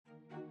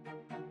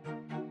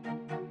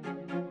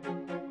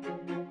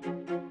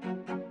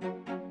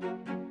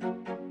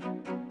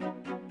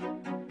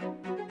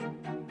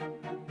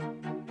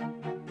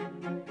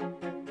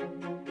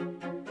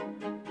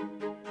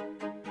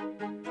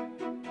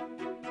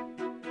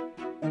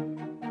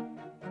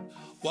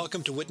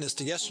Welcome to Witness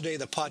to Yesterday,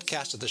 the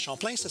podcast of the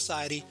Champlain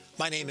Society.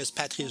 My name is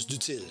Patrice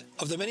Dutil.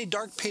 Of the many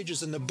dark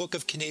pages in the book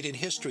of Canadian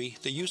history,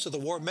 the use of the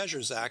War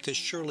Measures Act is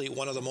surely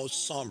one of the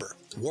most somber.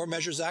 The War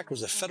Measures Act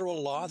was a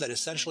federal law that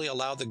essentially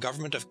allowed the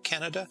government of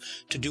Canada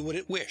to do what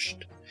it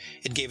wished.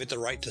 It gave it the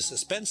right to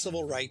suspend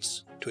civil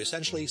rights, to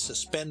essentially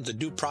suspend the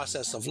due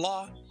process of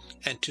law,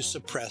 and to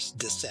suppress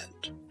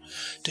dissent.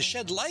 To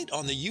shed light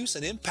on the use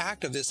and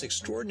impact of this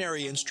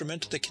extraordinary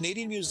instrument, the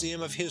Canadian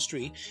Museum of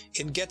History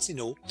in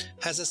Gatineau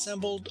has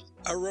assembled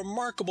a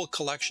remarkable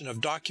collection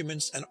of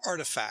documents and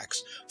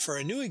artifacts for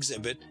a new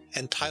exhibit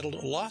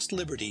entitled Lost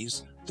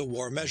Liberties, the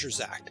War Measures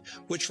Act,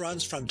 which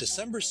runs from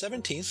December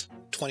 17th,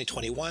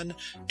 2021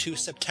 to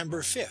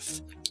September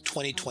 5th,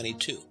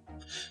 2022.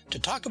 To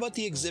talk about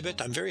the exhibit,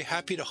 I'm very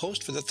happy to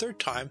host for the third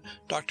time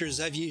Dr.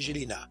 Xavier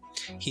Gélinas.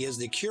 He is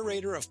the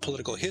Curator of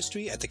Political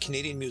History at the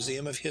Canadian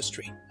Museum of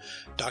History.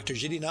 Dr.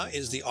 Gélinas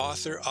is the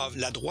author of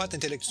La droite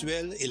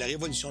intellectuelle et la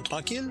révolution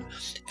tranquille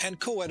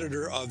and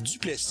co-editor of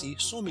Duplessis,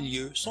 Son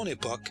milieu, son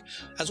époque,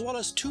 as well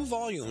as 2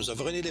 volumes of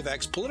René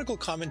Lévesque's political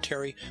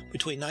commentary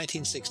between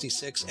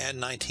 1966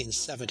 and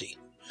 1970.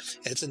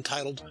 It's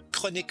entitled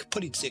Chronique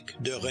politique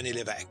de René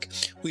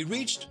Lévesque. We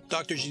reached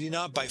Dr.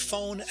 Gélinas by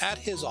phone at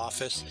his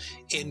office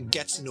in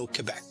Gatineau,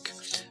 Quebec.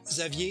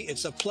 Xavier,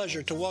 it's a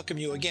pleasure to welcome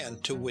you again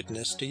to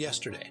Witness to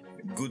Yesterday.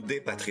 Good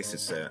day,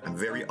 Patrice. I'm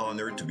very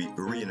honored to be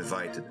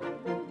re-invited.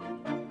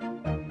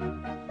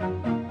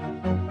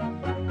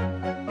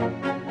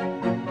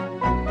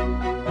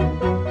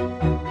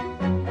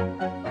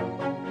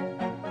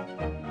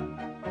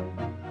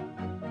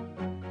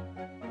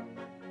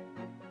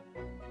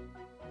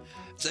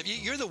 Xavier,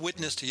 you're the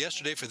witness to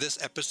yesterday for this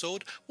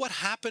episode. What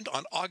happened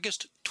on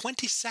August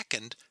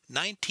 22nd,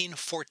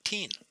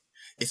 1914?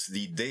 It's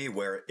the day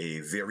where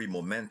a very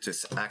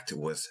momentous act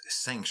was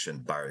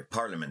sanctioned by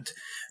Parliament.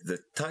 The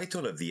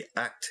title of the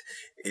act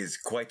is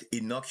quite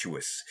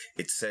innocuous.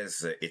 It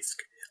says it's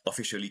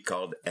officially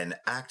called an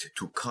act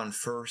to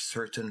confer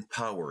certain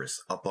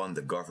powers upon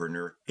the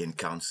governor in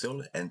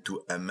council and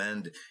to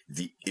amend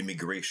the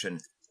Immigration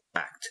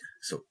Act.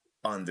 So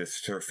on the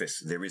surface,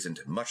 there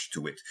isn't much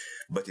to it,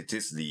 but it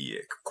is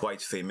the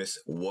quite famous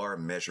War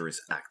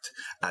Measures Act,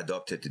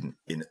 adopted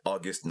in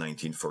August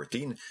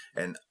 1914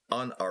 and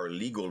on our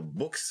legal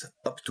books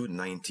up to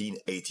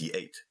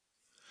 1988.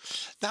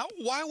 Now,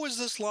 why was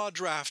this law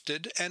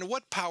drafted, and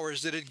what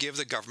powers did it give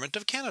the Government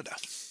of Canada?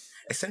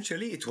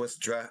 Essentially, it was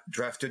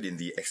drafted in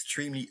the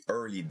extremely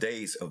early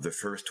days of the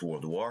First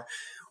World War,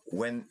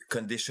 when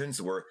conditions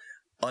were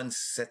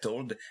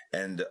unsettled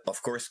and,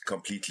 of course,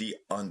 completely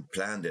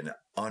unplanned and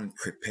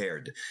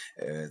unprepared.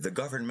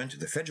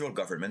 The federal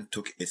government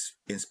took its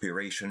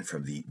inspiration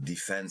from the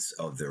Defense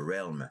of the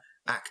Realm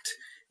Act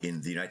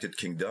in the United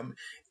Kingdom.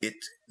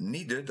 It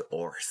needed,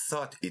 or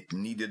thought it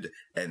needed,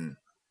 an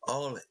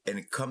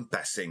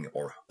all-encompassing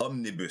or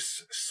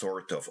omnibus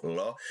sort of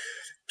law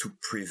to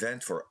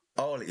prevent for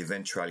all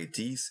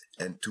eventualities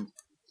and to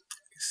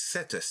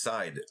set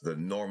aside the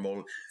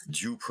normal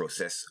due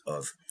process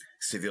of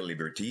civil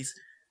liberties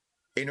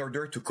in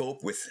order to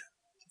cope with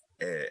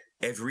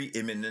every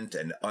imminent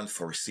and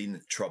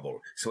unforeseen trouble.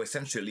 So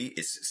essentially,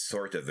 it's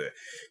sort of a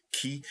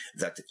key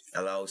that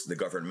allows the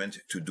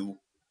government to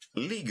do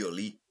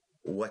legally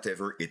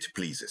whatever it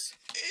pleases.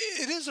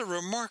 It is a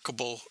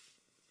remarkable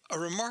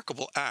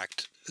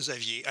act,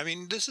 Xavier. I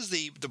mean, this is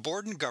the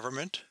Borden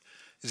government.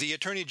 The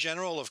Attorney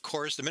General, of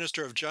course, the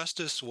Minister of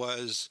Justice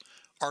was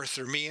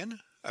Arthur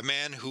Meehan, a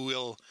man who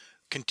will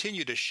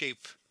continue to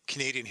shape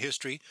Canadian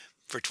history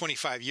for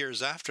 25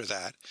 years after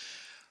that.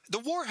 The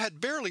war had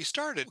barely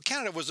started.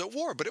 Canada was at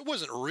war, but it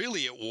wasn't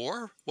really at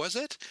war, was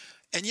it?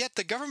 And yet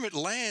the government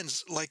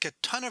lands like a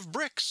ton of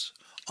bricks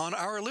on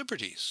our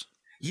liberties.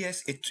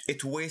 Yes,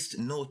 it wastes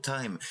no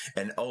time.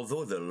 And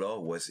although the law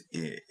was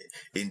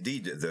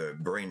indeed the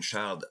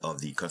brainchild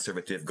of the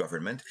Conservative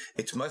government,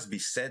 it must be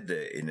said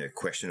in a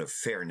question of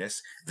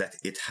fairness that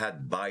it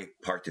had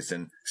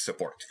bipartisan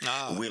support.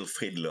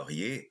 Wilfrid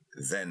Laurier,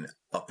 then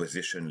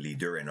opposition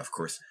leader and, of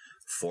course,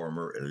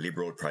 former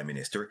Liberal Prime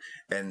Minister,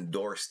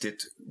 endorsed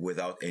it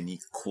without any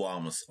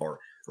qualms or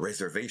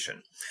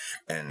reservation.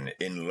 And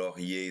in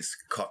Laurier's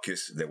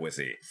caucus, there was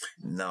a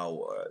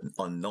now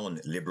unknown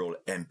Liberal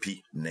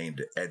MP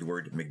named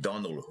Edward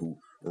MacDonald, who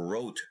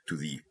wrote to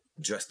the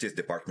Justice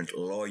Department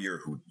lawyer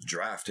who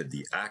drafted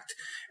the act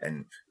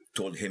and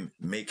told him,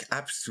 make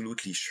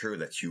absolutely sure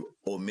that you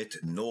omit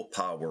no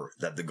power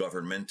that the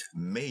government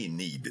may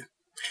need.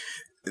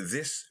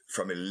 This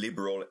from a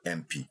Liberal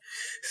MP.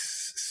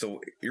 So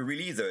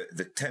really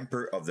the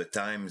temper of the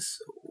times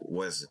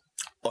was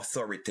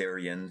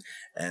authoritarian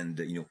and,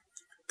 in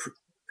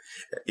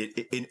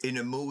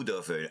a mood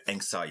of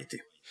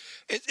anxiety.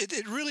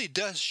 It really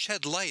does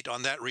shed light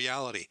on that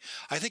reality.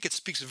 I think it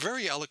speaks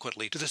very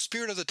eloquently to the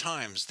spirit of the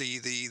times,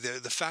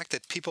 the fact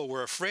that people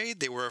were afraid.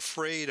 They were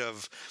afraid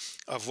of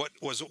what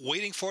was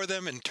waiting for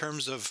them in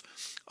terms of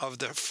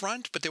the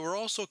front, but they were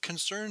also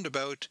concerned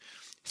about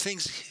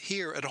things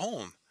here at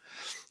home.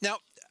 Now,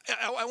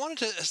 I wanted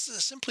to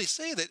simply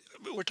say that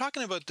we're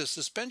talking about the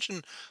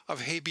suspension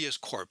of habeas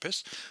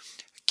corpus.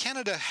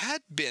 Canada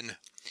had been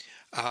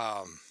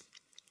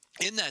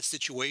in that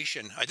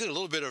situation. I did a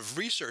little bit of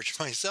research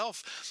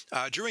myself.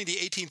 During the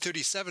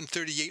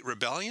 1837-38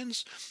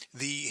 rebellions,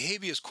 the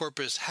habeas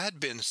corpus had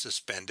been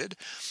suspended.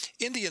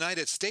 In the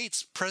United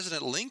States,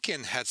 President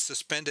Lincoln had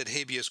suspended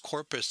habeas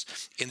corpus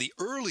in the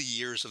early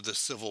years of the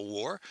Civil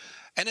War.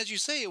 And as you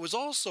say, it was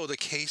also the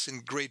case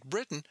in Great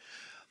Britain.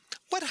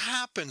 What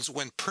happens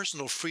when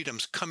personal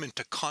freedoms come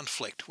into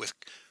conflict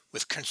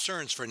with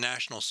concerns for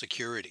national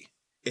security?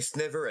 It's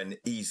never an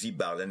easy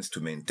balance to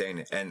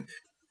maintain, and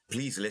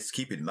please, let's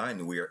keep in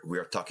mind we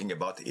are talking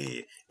about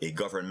a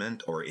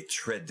government or a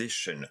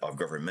tradition of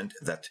government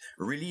that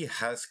really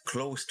has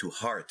close to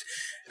heart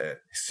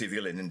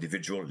civil and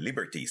individual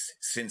liberties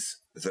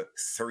since the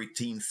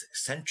 13th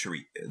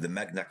century, the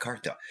Magna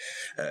Carta.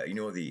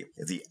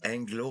 The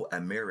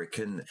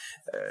Anglo-American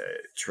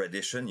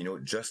tradition,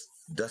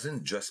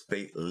 doesn't just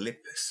pay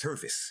lip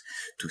service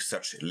to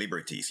such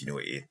liberties.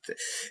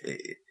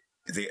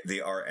 They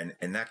are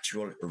an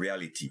actual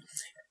reality.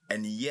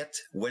 And yet,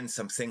 when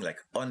something like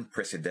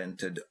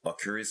unprecedented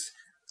occurs,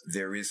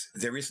 there is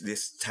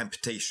this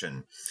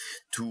temptation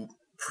to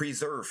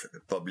preserve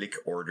public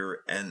order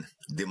and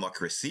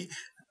democracy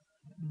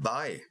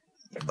by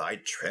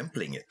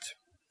trampling it.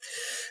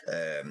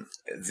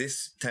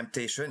 This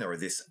temptation or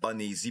this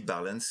uneasy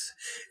balance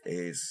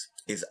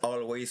is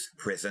always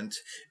present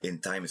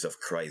in times of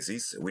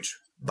crisis, which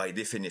by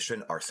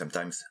definition are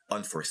sometimes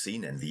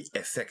unforeseen, and the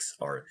effects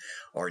are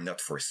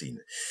not foreseen.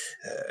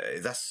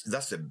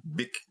 That's a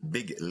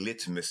big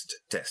litmus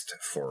test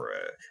for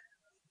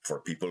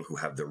people who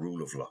have the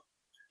rule of law.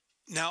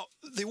 Now,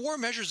 the War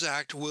Measures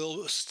Act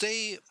will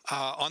stay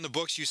on the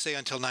books, you say,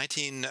 until late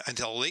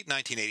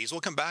 1980s.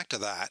 We'll come back to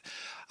that.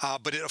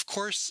 But of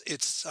course,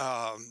 it's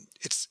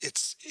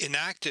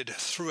enacted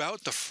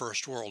throughout the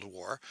First World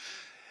War.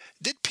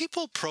 Did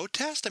people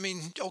protest? I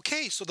mean,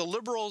 okay, so the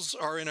Liberals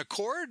are in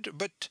accord,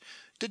 but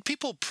did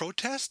people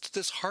protest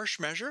this harsh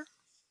measure?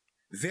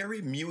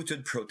 Very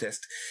muted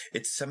protest.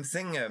 It's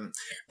something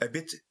a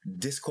bit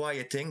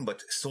disquieting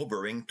but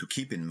sobering to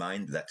keep in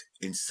mind that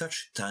in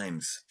such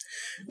times,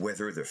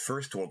 whether the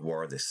First World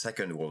War, the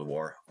Second World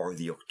War, or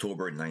the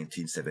October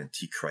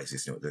 1970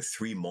 crisis, the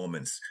three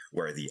moments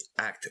where the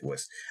act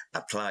was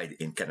applied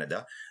in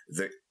Canada,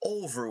 the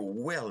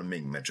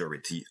overwhelming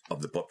majority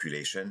of the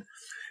population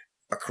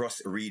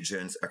across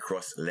regions,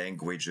 across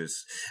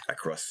languages,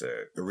 across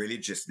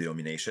religious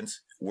denominations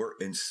were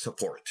in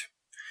support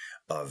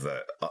of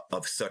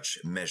such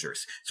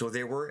measures. So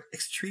there were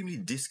extremely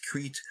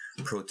discreet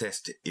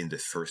protests in the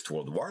First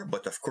World War,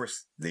 but of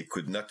course they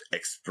could not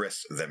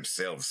express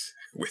themselves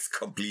with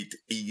complete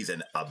ease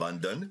and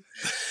abandon.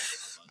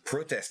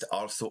 Protests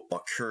also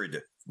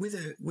occurred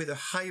with a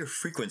higher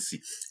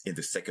frequency in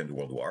the Second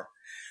World War,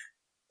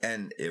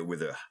 and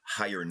with a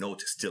higher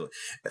note still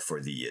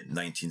for the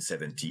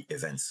 1970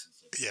 events.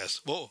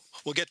 Yes, we'll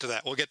get to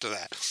that.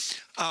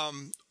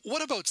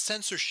 What about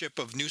censorship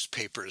of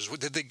newspapers?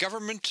 Did the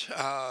government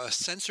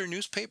censor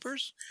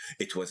newspapers?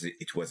 It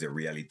was a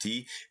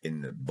reality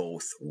in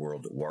both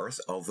world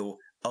wars, although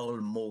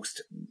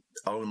almost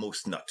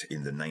not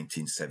in the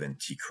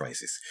 1970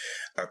 crisis.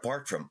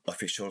 Apart from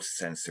official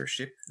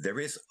censorship, there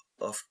is,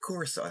 of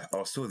course,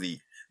 also the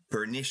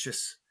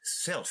pernicious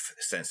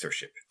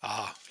self-censorship.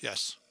 Ah,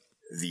 yes.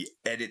 The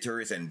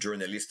editors and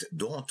journalists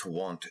don't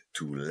want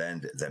to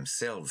land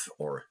themselves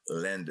or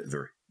land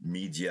their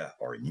media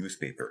or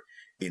newspaper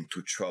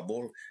into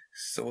trouble,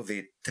 so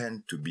they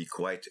tend to be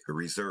quite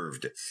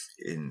reserved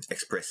in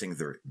expressing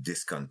their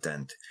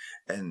discontent.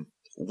 And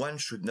one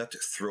should not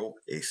throw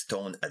a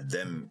stone at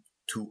them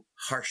too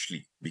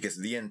harshly, because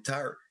the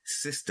entire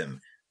system,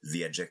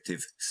 the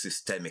adjective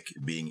systemic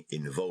being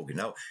in vogue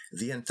now,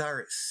 the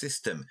entire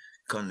system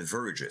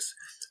converges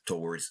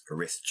towards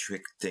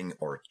restricting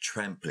or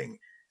trampling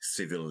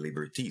civil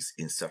liberties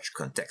in such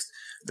context.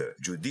 The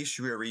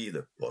judiciary,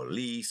 the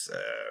police,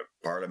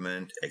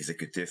 parliament,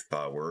 executive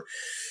power,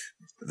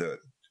 the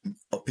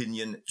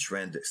opinion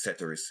trend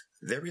setters,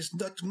 there is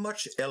not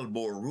much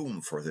elbow room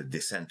for the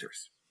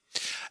dissenters.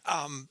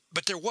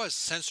 But there was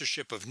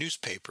censorship of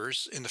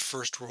newspapers in the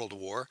First World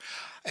War,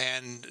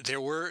 and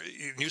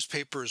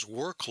newspapers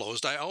were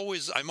closed.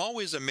 I'm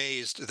always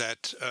amazed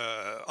that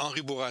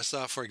Henri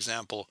Bourassa, for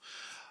example,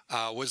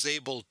 was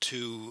able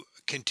to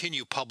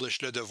continue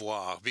publish Le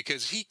Devoir,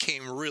 because he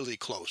came really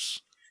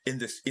close. In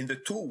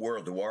the two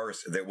world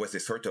wars, there was a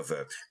sort of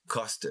a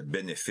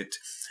cost-benefit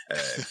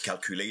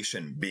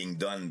calculation being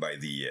done by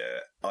the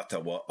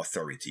Ottawa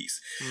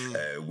authorities,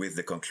 with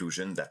the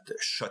conclusion that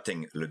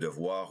shutting Le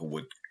Devoir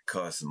would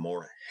cause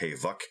more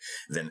havoc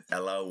than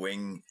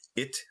allowing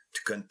it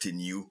to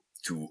continue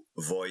to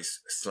voice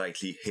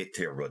slightly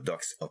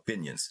heterodox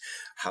opinions.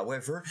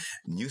 However,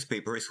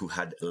 newspapers who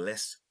had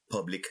less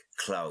public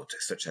clout,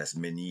 such as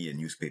many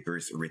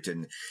newspapers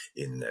written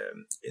in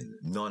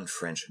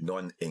non-French,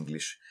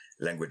 non-English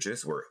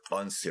languages, were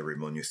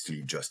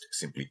unceremoniously just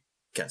simply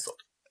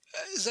cancelled.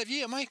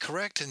 Xavier, am I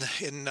correct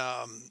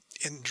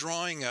in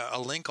drawing a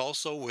link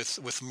also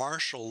with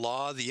martial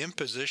law, the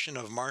imposition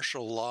of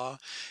martial law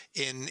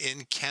in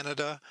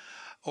Canada.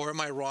 Or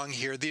am I wrong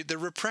here? The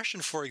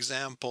repression, for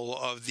example,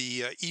 of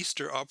the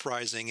Easter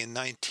uprising in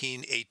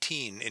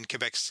 1918 in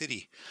Quebec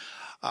City.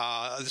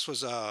 This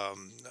was a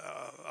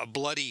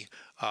bloody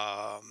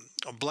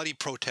a bloody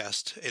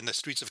protest in the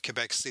streets of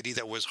Quebec City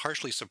that was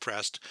harshly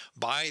suppressed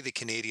by the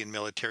Canadian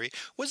military.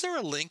 Was there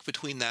a link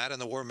between that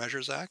and the War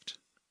Measures Act?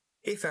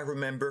 If I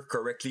remember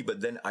correctly,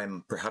 but then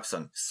I'm perhaps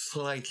on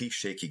slightly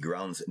shaky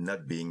grounds,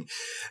 not being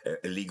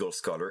a legal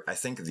scholar. I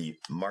think the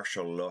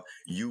martial law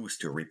used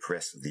to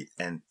repress the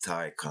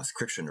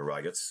anti-conscription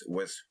riots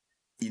was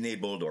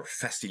enabled or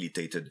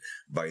facilitated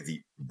by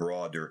the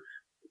broader,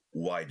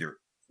 wider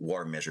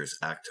War Measures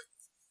Act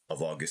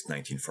of August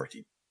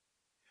 1940.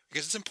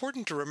 Because it's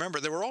important to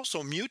remember there were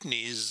also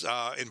mutinies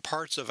in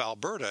parts of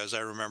Alberta, as I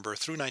remember,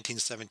 through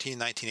 1917,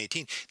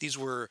 1918. These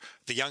were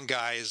the young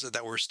guys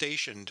that were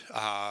stationed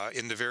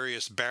in the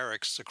various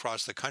barracks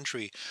across the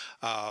country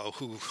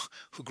who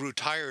grew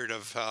tired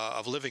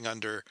of living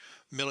under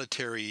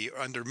military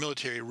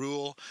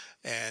rule,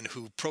 and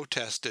who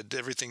protested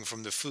everything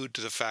from the food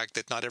to the fact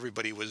that not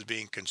everybody was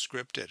being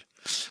conscripted.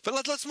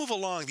 But let's move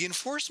along. The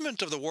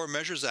enforcement of the War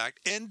Measures Act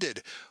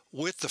ended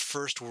with the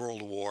First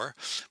World War,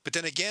 but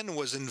then again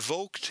was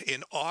invoked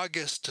in on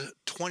August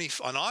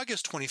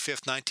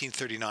 25th,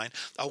 1939,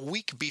 a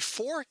week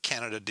before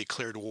Canada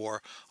declared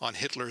war on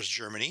Hitler's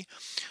Germany.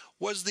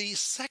 Was the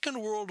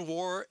Second World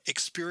War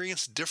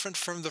experience different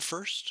from the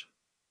first?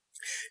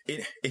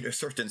 In a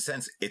certain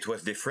sense, it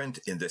was different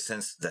in the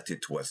sense that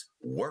it was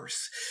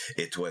worse.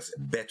 It was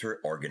better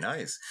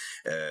organized.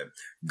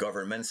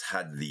 Governments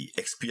had the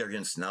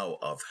experience now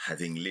of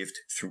having lived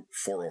through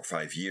 4 or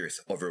 5 years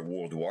of a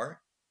world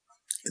war.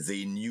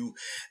 They knew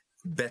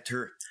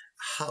better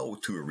how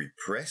to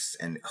repress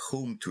and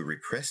whom to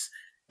repress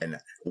and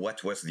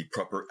what was the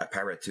proper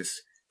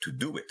apparatus to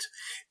do it.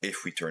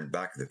 If we turn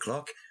back the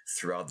clock,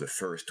 throughout the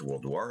First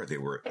World War,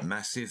 there were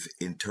massive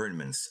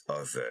internments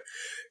of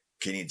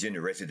Canadian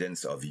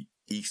residents of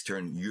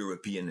Eastern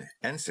European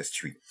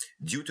ancestry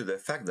due to the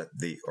fact that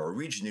they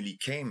originally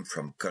came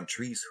from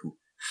countries who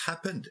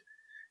happened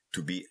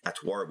to be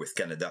at war with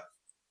Canada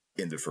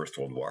in the First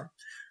World War.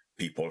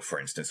 People, for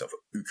instance, of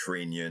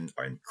Ukrainian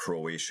and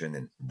Croatian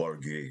and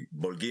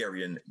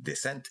Bulgarian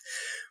descent.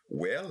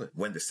 Well,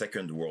 when the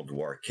Second World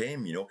War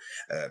came,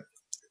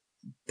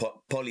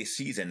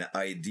 policies and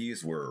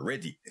ideas were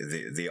ready.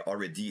 They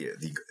already,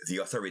 the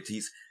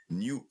authorities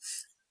knew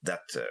that,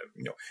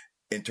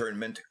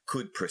 internment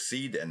could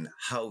proceed and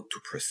how to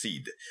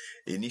proceed.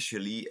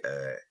 Initially,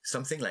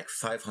 something like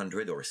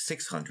 500 or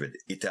 600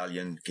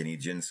 Italian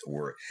Canadians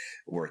were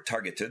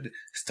targeted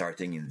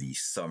starting in the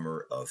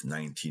summer of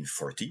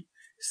 1940,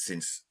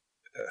 since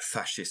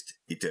fascist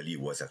Italy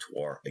was at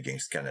war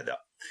against Canada.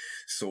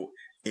 So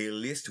a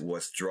list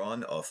was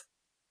drawn of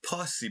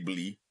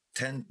possibly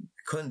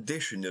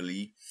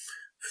conditionally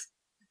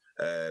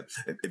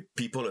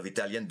people of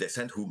Italian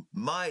descent who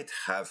might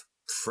have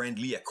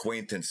friendly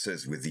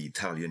acquaintances with the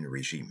Italian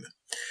regime.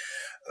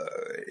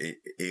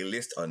 A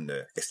list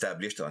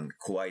established on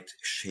quite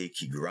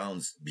shaky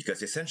grounds,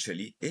 because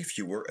essentially, if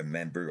you were a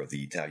member of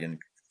the Italian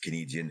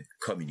Canadian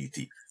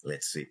community,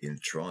 let's say in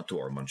Toronto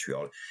or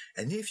Montreal,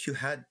 and if you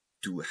had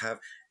to have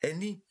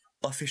any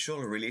official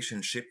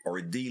relationship or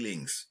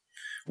dealings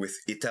with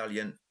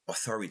Italian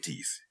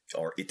authorities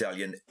or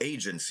Italian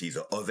agencies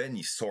of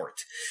any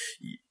sort,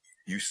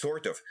 you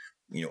sort of,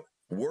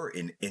 were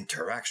in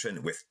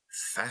interaction with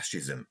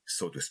fascism,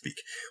 so to speak,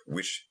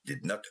 which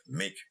did not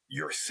make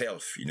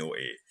yourself,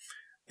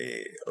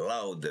 a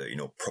loud,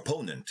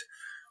 proponent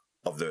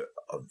of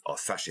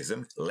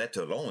fascism, let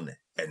alone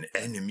an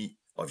enemy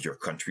of your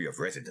country of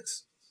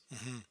residence.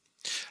 Mm-hmm.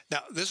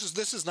 Now, this is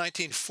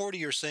 1940.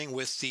 You're saying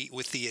with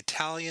the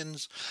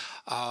Italians.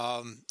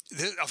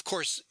 Of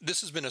course, this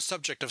has been a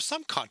subject of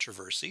some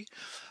controversy.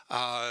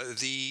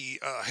 The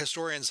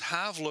historians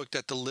have looked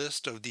at the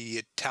list of the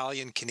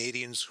Italian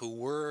Canadians who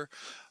were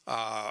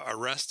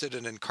arrested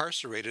and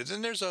incarcerated,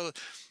 and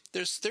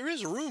there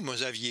is room,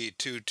 Xavier,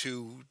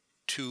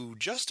 to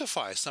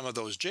justify some of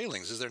those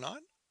jailings. Is there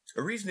not?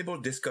 Reasonable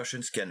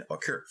discussions can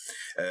occur.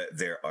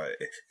 There are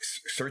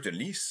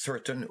certainly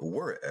certain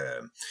were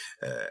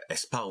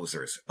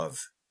espousers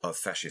of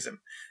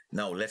fascism.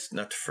 Now, let's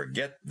not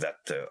forget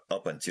that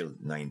up until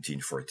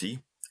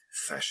 1940,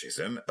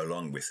 fascism,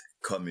 along with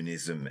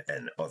communism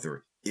and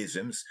other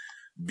isms,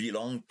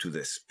 belonged to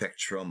the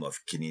spectrum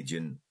of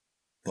Canadian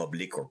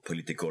public or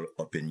political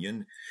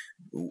opinion,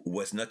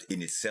 was not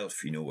in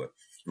itself,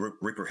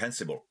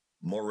 reprehensible.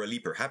 Morally,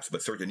 perhaps,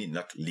 but certainly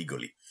not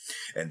legally.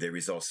 And there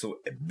is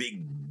also a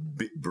big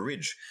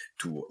bridge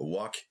to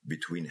walk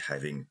between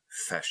having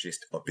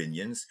fascist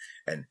opinions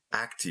and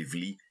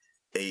actively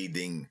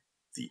aiding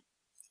the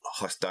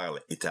hostile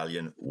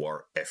Italian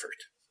war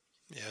effort.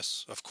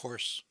 Yes, of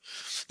course.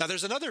 Now,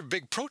 there's another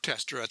big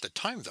protester at the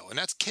time, though, and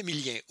that's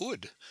Camillien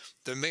Houde,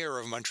 the mayor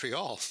of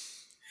Montreal.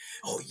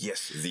 Oh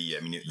yes,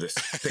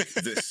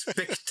 the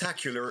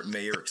spectacular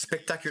mayor,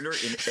 spectacular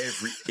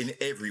in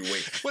every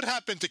way. What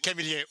happened to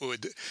Camillien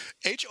Houde?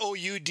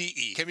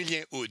 Houde,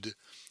 Camillien Houde.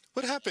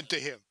 What happened to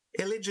him?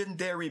 A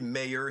legendary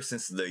mayor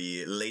since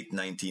the late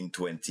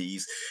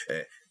 1920s,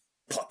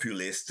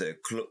 populist,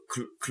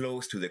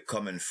 close to the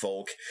common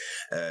folk,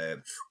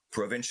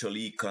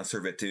 provincially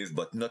conservative,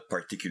 but not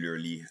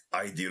particularly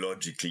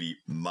ideologically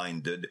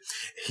minded.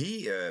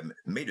 He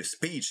made a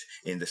speech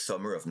in the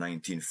summer of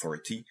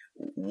 1940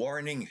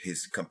 warning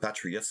his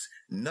compatriots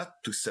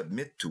not to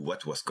submit to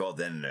what was called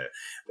then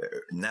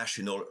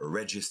national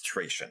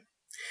registration.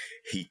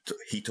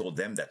 He told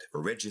them that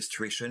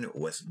registration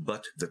was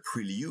but the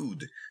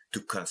prelude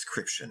to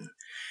conscription.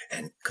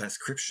 And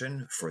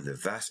conscription for the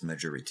vast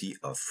majority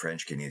of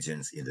French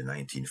Canadians in the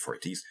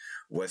 1940s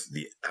was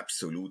the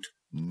absolute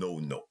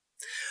no-no,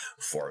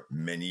 for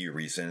many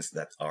reasons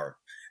that are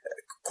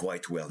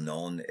quite well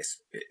known.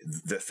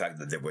 The fact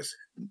that there was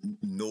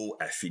no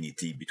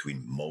affinity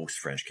between most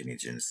French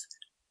Canadians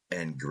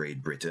and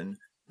Great Britain,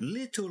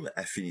 little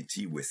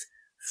affinity with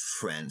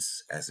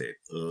France as a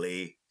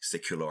lay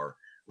secular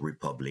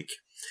republic,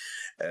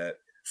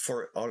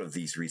 for all of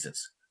these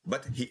reasons.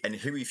 But he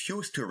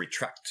refused to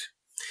retract.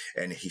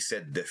 And he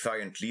said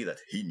defiantly that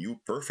he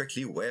knew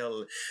perfectly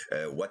well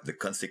what the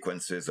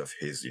consequences of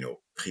his,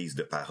 prise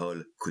de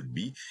parole could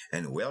be.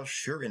 And well,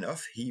 sure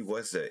enough, he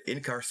was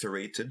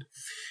incarcerated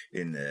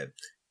in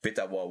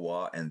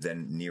Petawawa and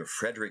then near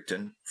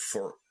Fredericton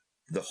for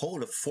the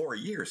whole of 4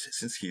 years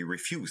since he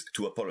refused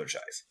to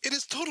apologize. It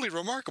is totally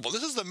remarkable.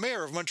 This is the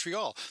mayor of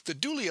Montreal, the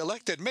duly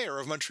elected mayor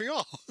of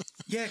Montreal.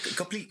 Yeah,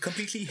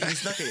 completely.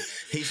 He's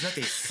not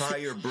a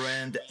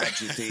firebrand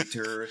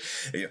agitator.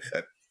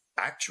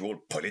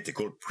 Actual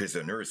political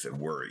prisoners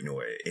were,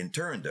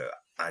 interned.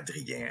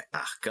 Adrien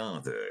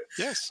Arcan,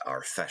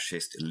 our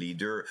fascist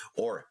leader,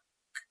 or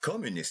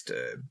communist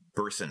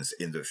persons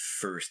in the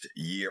first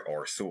year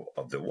or so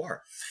of the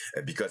war,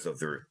 because of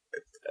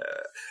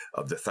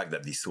the fact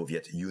that the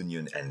Soviet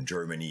Union and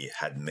Germany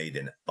had made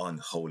an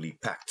unholy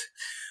pact.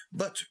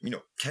 But,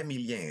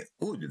 Camillien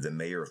Houde, the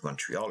mayor of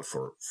Montreal,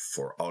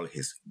 for all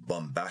his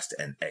bombast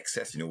and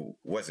excess,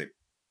 was a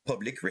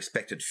public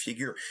respected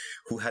figure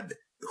who had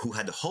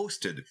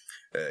hosted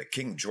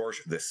King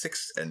George VI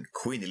and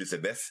Queen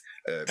Elizabeth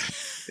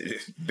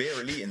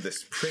barely in the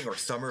spring or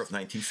summer of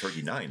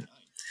 1939.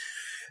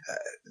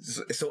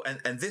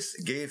 And this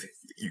gave,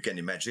 you can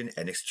imagine,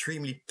 an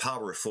extremely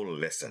powerful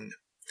lesson.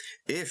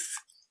 If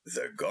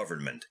the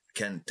government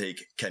can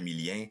take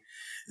Camillien,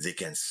 they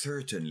can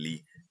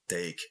certainly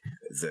take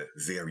the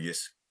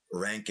various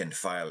rank and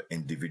file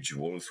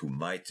individuals who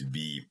might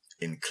be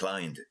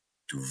inclined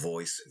to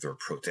voice their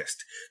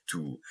protest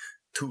too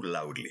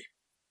loudly.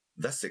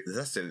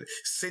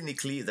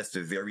 Cynically, that's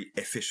a very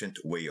efficient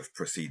way of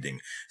proceeding.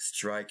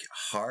 Strike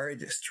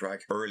hard,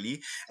 strike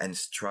early, and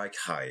strike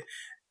high,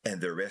 and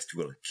the rest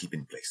will keep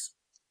in place.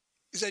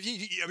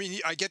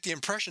 I get the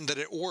impression that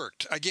it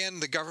worked. Again,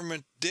 the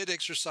government did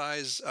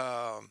exercise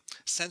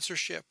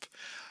censorship.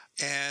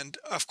 And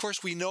of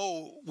course, we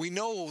know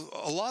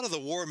a lot of the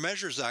War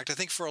Measures Act. I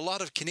think for a lot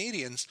of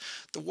Canadians,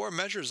 the War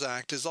Measures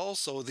Act is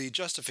also the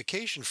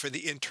justification for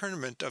the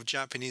internment of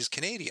Japanese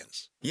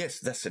Canadians.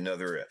 Yes, that's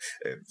another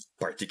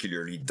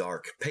particularly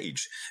dark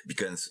page,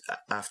 because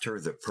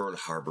after the Pearl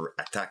Harbor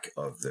attack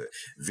of the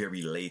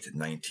very late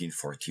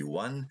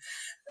 1941,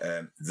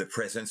 the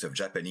presence of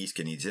Japanese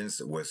Canadians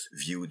was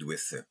viewed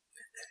with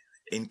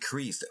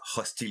increased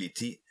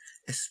hostility,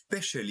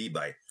 especially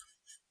by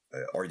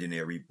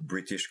ordinary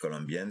British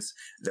Columbians.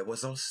 There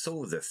was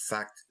also the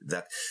fact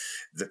that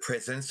the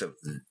presence of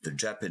the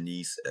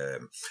Japanese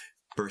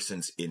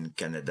persons in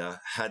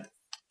Canada had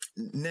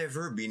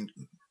never been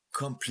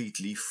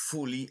completely,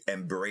 fully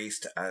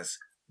embraced as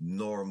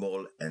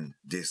normal and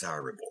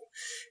desirable.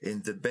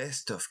 In the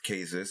best of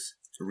cases,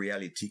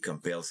 reality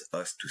compels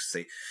us to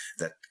say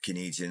that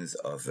Canadians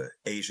of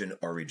Asian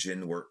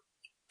origin were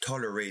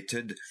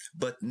tolerated,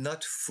 but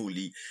not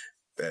fully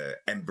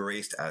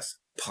embraced as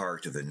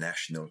part of the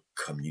national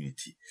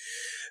community.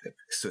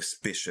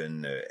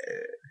 Suspicion,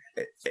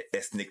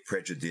 ethnic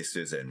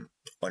prejudices, and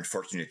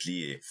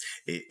unfortunately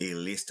a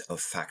list of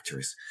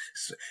factors.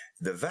 So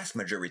the vast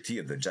majority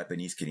of the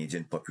Japanese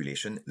Canadian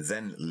population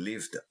then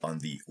lived on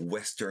the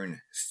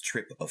western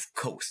strip of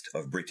coast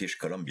of British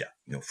Columbia,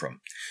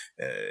 from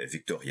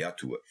Victoria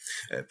to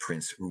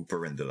Prince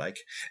Rupert and the like,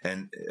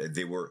 and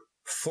they were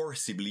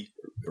forcibly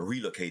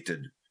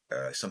relocated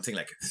something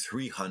like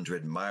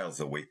 300 miles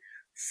away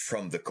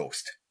from the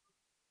coast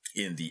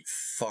in the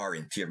far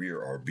interior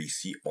of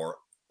BC or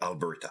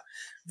Alberta.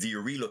 The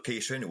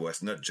relocation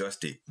was not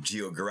just a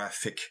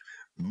geographic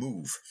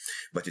move,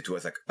 but it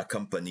was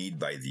accompanied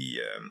by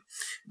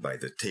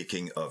the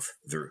taking of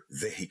their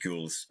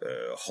vehicles,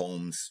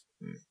 homes,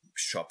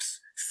 shops,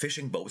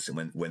 fishing boats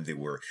when they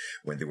were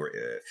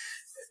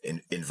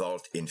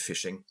involved in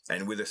fishing,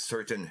 and with a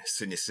certain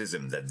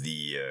cynicism that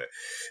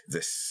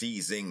the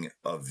seizing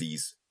of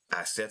these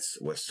assets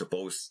was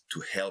supposed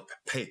to help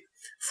pay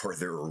for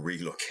their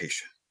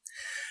relocation.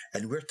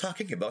 And we're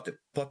talking about a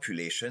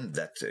population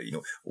that,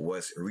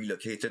 was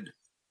relocated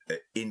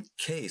in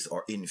case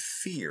or in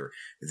fear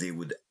they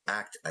would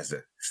act as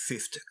a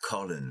fifth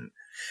column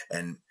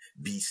and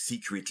be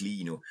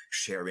secretly,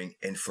 sharing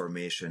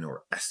information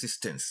or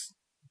assistance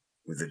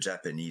with the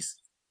Japanese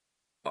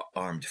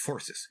armed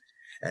forces.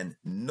 And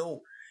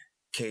no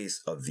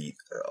case of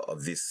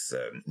this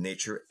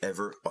nature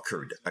ever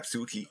occurred.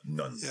 Absolutely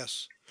none.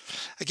 Yes.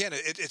 Again,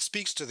 it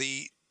speaks to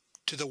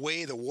the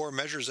way the War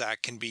Measures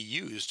Act can be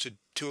used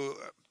to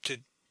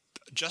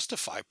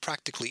justify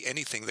practically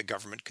anything the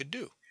government could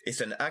do. It's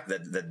an act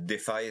that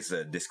defies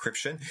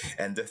description,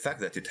 and the fact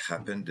that it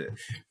happened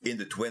in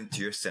the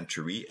 20th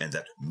century and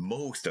that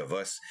most of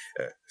us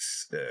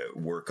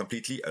were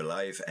completely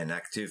alive and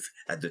active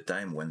at the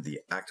time when the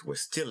act was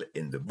still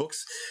in the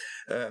books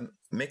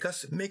make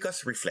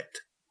us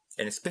reflect,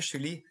 and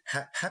especially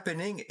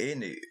happening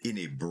in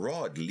a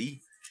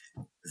broadly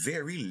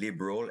very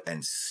liberal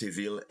and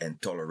civil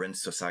and tolerant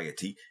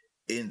society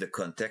in the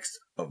context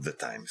of the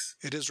times.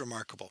 It is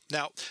remarkable.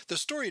 Now, the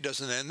story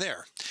doesn't end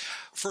there.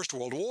 First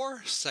World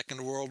War,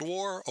 Second World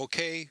War,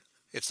 okay,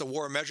 it's the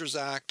War Measures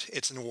Act,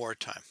 it's in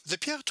wartime. The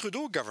Pierre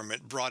Trudeau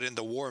government brought in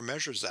the War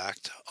Measures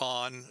Act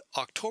on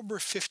October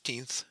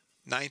 15th,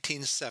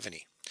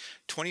 1970,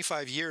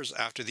 25 years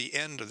after the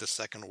end of the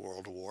Second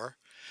World War,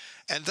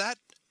 and that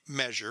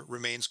measure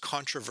remains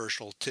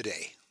controversial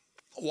today.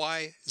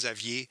 Why,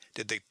 Xavier,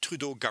 did the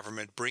Trudeau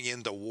government bring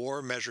in the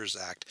War Measures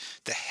Act,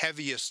 the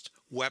heaviest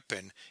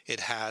weapon it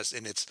has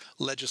in its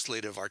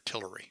legislative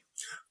artillery?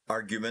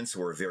 Arguments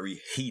were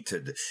very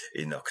heated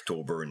in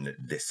November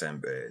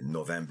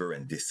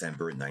and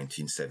December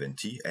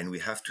 1970, and we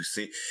have to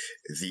say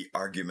the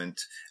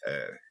argument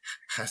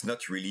has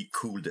not really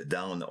cooled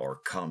down or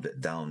calmed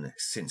down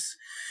since.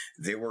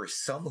 There were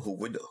some who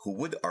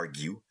would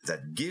argue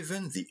that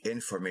given the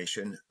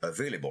information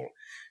available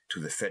to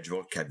the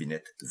federal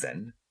cabinet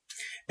then,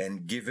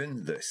 and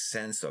given the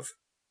sense of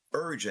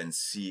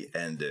urgency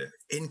and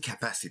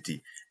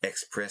incapacity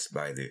expressed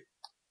by the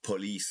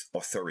police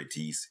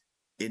authorities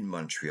in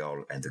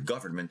Montreal and the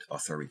government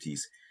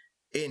authorities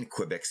in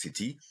Quebec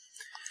City,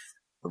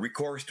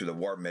 recourse to the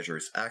War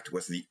Measures Act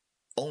was the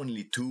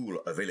only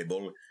tool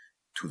available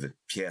to the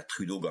Pierre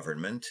Trudeau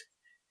government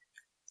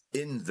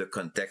in the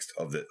context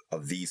of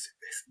these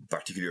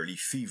particularly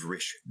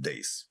feverish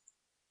days.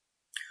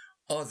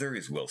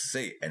 Others will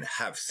say and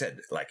have said,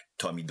 like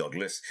Tommy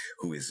Douglas,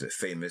 who is a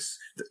famous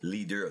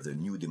leader of the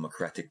New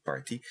Democratic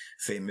Party,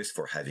 famous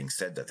for having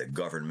said that the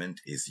government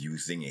is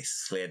using a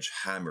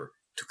sledgehammer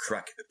to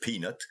crack a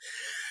peanut.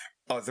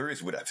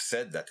 Others would have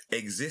said that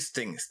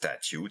existing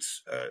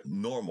statutes,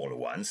 normal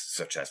ones,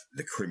 such as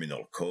the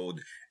Criminal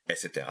Code,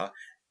 etc.,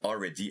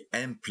 already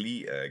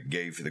amply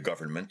gave the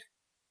government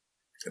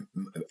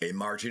a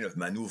margin of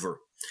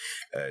maneuver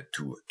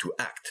to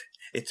act.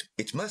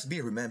 It must be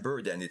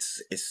remembered, and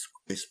it's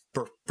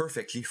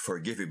perfectly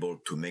forgivable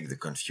to make the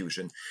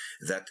confusion,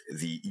 that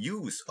the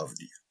use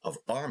of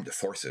armed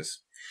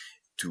forces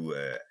to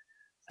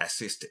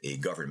assist a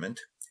government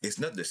is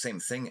not the same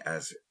thing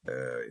as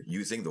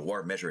using the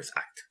War Measures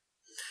Act.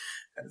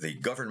 The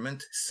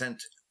government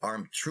sent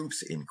armed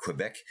troops in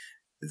Quebec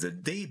the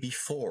day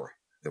before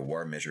the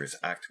War Measures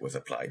Act was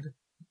applied,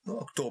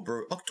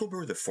 October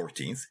the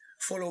 14th,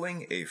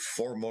 following a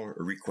formal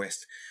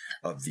request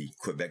of the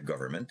Quebec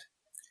government,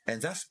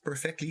 and that's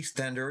perfectly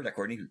standard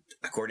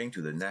according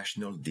to the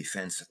National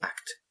Defense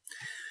Act.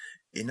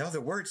 In other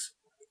words,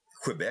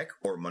 Quebec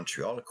or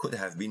Montreal could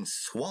have been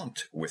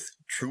swamped with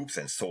troops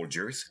and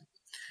soldiers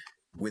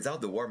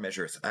without the War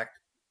Measures Act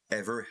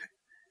ever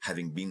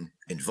having been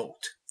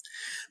invoked.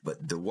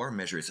 But the War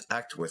Measures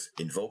Act was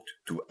invoked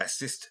to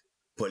assist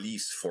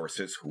police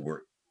forces who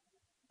were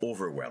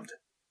overwhelmed.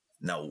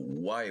 Now,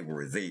 why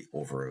were they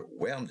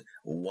overwhelmed?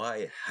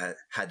 Why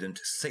hadn't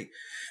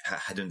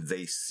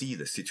they see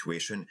the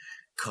situation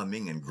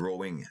coming and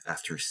growing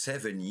after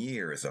 7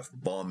 years of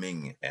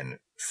bombing and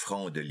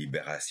Front de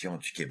Libération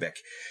du Québec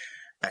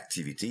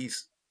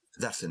activities?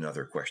 That's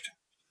another question.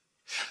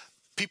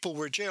 People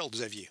were jailed,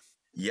 Xavier.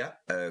 Yeah,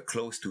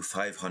 close to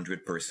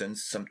 500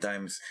 persons,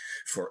 sometimes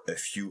for a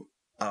few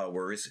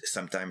hours,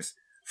 sometimes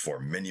for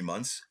many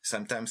months.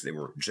 Sometimes they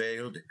were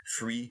jailed,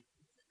 free,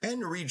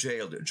 and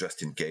re-jailed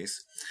just in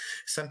case.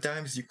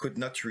 Sometimes you could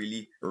not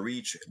really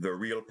reach the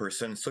real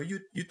person, so you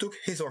took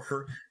his or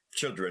her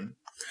children,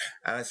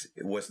 as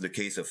was the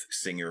case of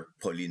singer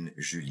Pauline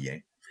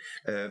Julien.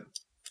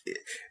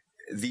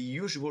 The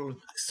usual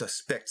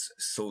suspects,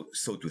 so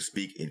to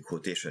speak, in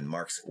quotation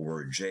marks,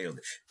 were jailed.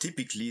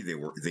 Typically,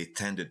 they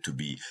tended to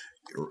be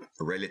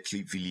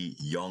relatively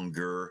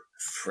younger,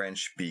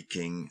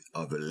 French-speaking,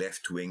 of a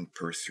left-wing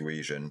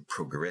persuasion,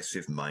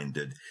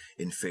 progressive-minded,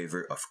 in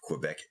favor of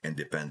Quebec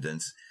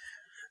independence,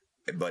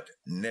 but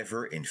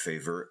never in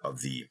favor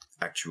of the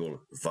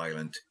actual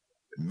violent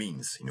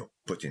means,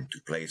 put into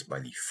place by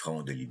the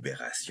Front de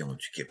Libération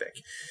du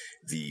Québec.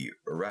 The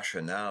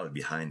rationale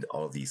behind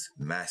all these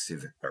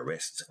massive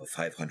arrests of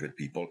 500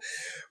 people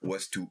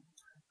was to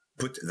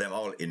put them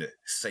all in a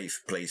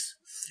safe place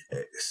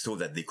so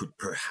that they could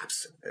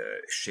perhaps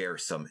share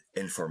some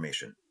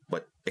information.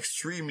 But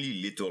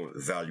extremely little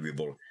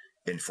valuable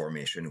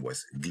information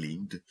was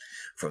gleaned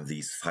from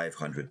these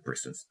 500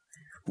 persons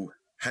who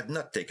had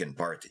not taken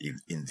part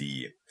in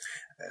the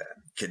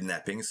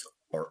kidnappings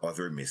or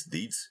other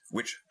misdeeds,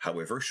 which,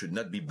 however, should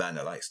not be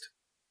banalized.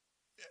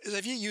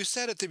 Xavier, you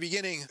said at the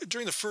beginning,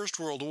 during the First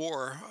World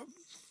War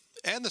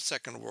and the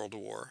Second World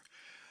War,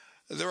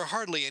 there were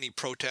hardly any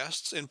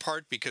protests, in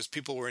part because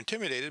people were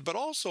intimidated, but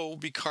also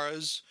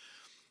because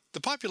the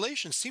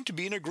population seemed to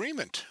be in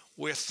agreement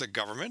with the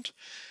government.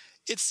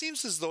 It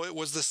seems as though it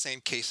was the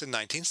same case in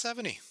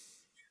 1970.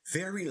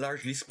 Very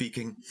largely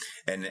speaking,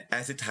 and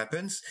as it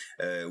happens,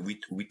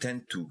 we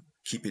tend to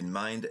keep in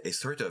mind a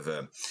sort of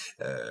the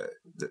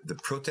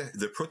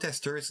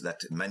protesters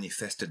that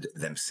manifested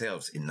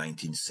themselves in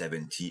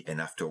 1970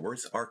 and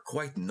afterwards are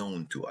quite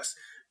known to us.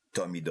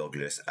 Tommy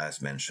Douglas,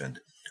 as mentioned.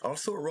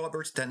 Also,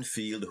 Robert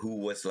Stanfield, who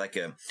was like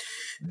a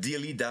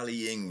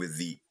dilly-dallying with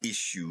the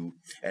issue,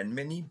 and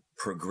many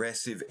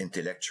progressive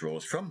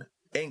intellectuals from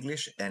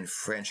English and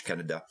French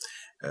Canada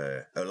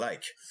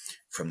alike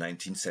from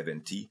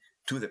 1970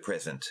 to the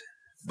present.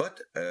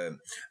 But in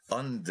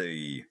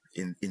the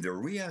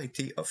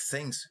reality of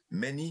things,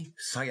 many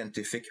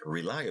scientific,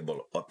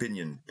 reliable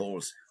opinion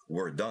polls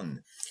were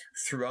done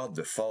throughout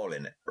the fall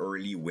and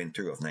early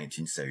winter of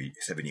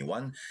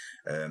 1971,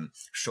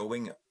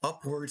 showing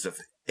upwards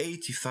of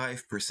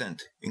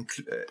 85%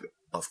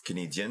 of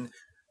Canadians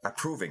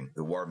approving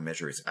the War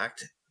Measures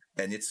Act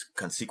and its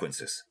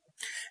consequences.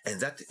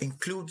 And that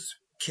includes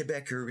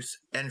Quebecers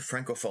and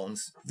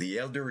Francophones, the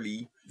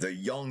elderly, the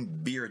young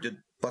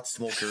bearded pot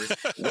smokers.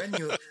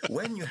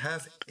 when you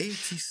have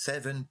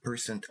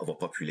 87% of a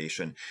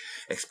population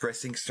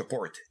expressing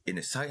support in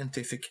a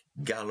scientific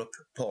Gallup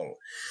poll,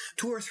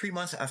 2 or 3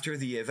 months after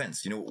the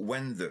events,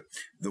 when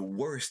the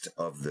worst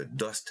of the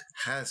dust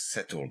has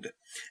settled,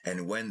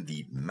 and when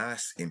the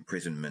mass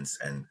imprisonments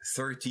and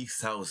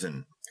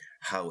 30,000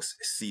 house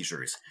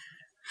seizures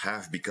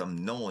have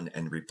become known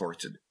and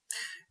reported,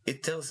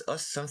 it tells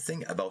us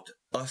something about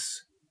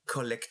us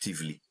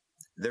collectively.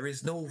 There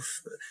is no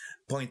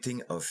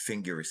pointing of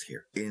fingers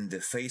here. In the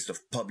face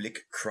of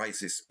public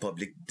crisis,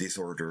 public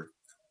disorder,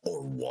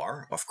 or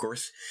war, of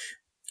course,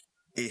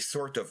 a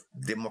sort of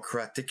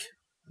democratic,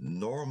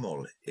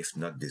 normal, if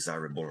not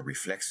desirable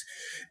reflex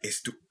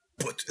is to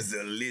put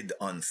the lid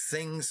on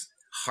things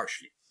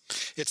harshly.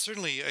 It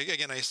certainly,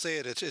 again, I say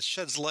it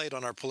sheds light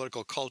on our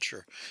political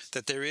culture,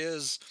 that there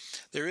is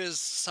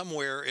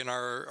somewhere in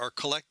our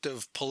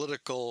collective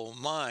political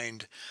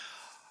mind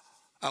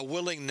a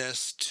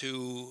willingness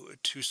to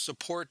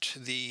support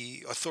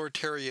the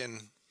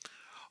authoritarian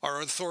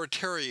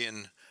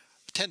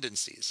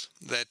tendencies.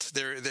 That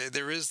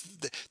there is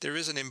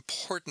an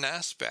important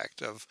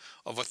aspect of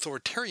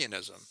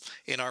authoritarianism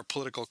in our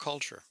political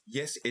culture.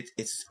 Yes,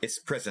 it's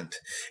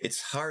present.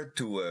 It's hard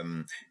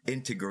to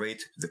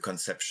integrate the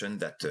conception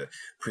that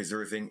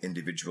preserving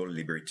individual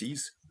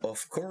liberties,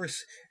 of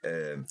course,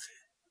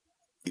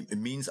 it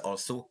means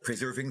also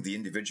preserving the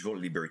individual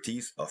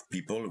liberties of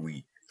people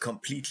we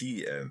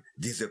completely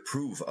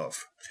disapprove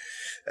of,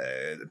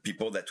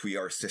 people that we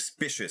are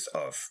suspicious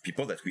of,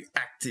 people that we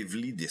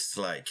actively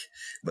dislike,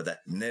 but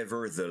that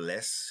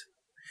nevertheless,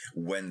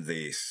 when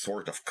they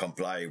sort of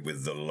comply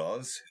with the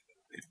laws,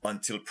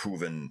 until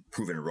proven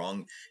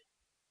wrong,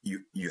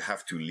 you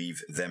have to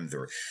leave them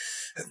their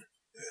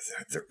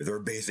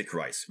basic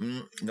rights.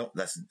 No,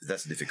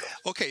 that's difficult.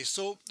 Okay,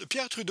 so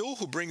Pierre Trudeau,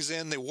 who brings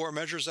in the War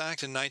Measures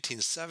Act in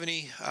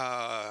 1970,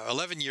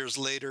 11 years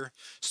later,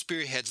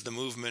 spearheads the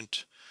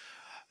movement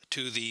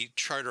to the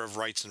Charter of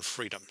Rights and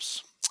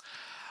Freedoms,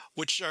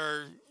 which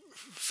are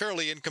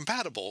fairly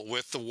incompatible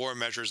with the War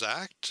Measures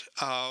Act,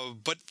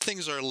 but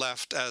things are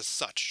left as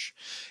such.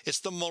 It's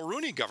the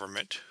Mulroney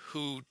government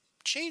who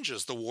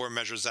changes the War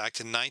Measures Act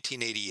in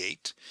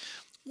 1988.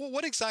 Well,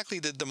 what exactly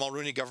did the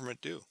Mulroney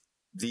government do?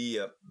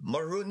 The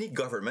Mulroney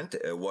government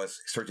was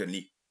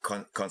certainly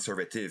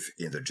conservative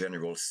in the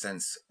general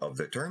sense of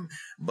the term,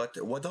 but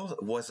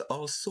was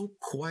also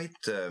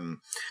quite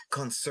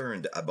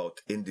concerned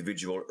about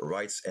individual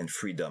rights and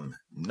freedom,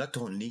 not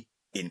only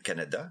in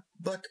Canada,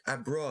 but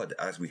abroad,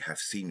 as we have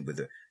seen with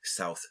the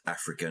South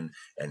African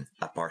and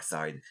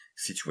apartheid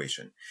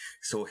situation.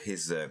 So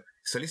his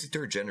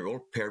Solicitor General,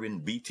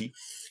 Perrin Beatty,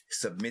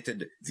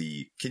 submitted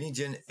the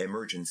Canadian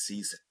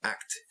Emergencies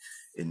Act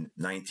in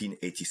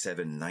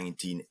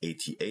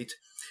 1987-1988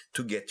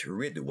 to get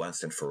rid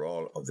once and for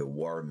all of the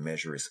War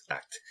Measures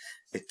Act.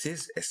 It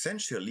is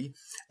essentially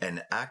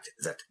an act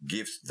that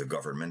gives the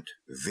government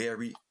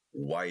very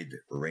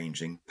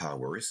wide-ranging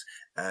powers,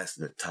 as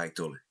the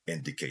title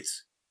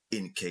indicates,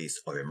 in case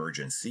of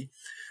emergency.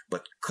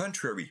 But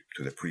contrary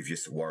to the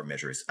previous War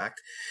Measures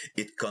Act,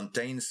 it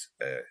contains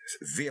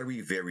very,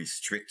 very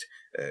strict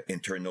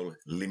internal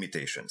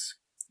limitations.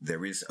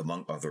 There is,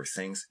 among other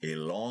things, a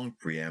long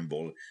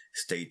preamble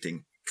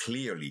stating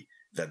clearly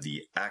that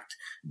the Act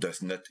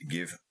does not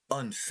give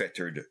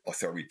unfettered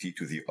authority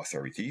to the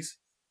authorities,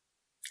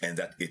 and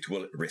that it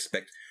will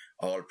respect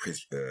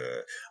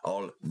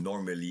all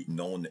normally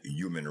known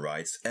human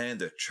rights and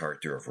the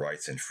Charter of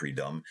Rights and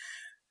Freedom,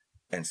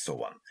 and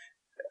so on.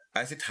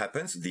 As it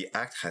happens, the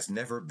Act has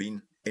never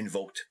been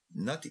invoked,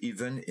 not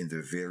even in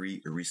the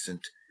very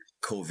recent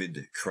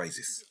COVID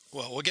crisis.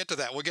 Well, we'll get to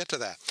that. We'll get to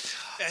that.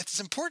 It's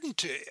important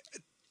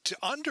to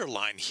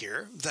underline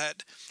here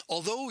that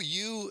although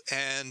you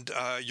and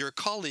your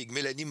colleague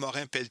Mélanie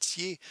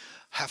Morin-Pelletier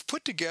have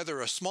put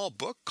together a small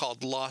book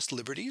called Lost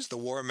Liberties, the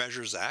War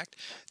Measures Act,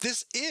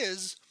 this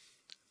is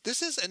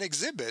an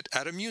exhibit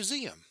at a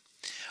museum.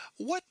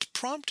 What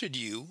prompted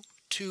you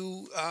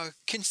to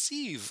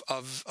conceive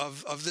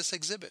of this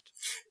exhibit?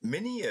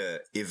 Many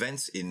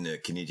events in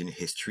Canadian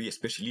history,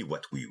 especially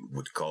what we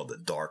would call the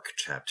dark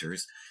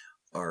chapters,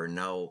 are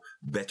now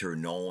better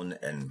known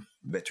and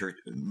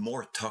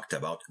more talked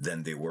about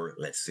than they were,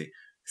 let's say,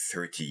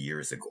 30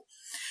 years ago.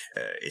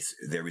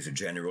 There is a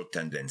general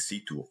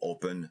tendency to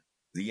open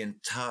the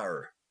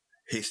entire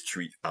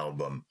history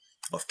album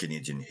of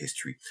Canadian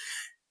history,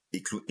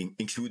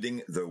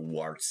 including the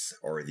warts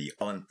or the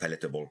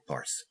unpalatable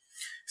parts.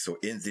 So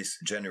in this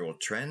general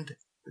trend,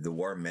 the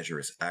War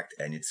Measures Act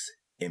and its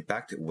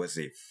impact was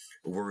a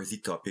worthy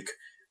topic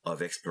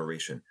of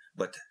exploration.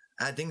 But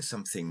adding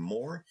something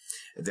more,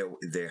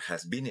 there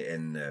has been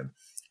an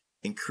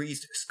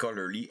increased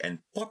scholarly and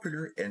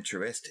popular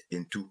interest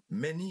into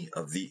many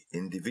of the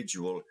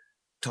individual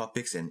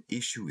topics and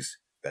issues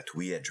that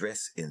we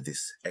address in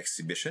this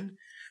exhibition,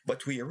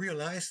 but we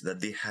realized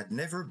that they had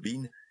never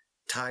been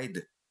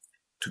tied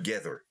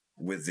together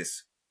with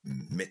this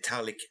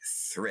metallic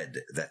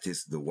thread that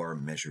is the War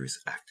Measures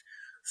Act.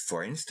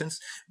 For instance,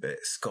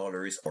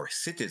 scholars or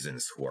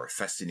citizens who are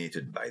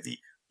fascinated by the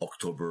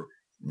October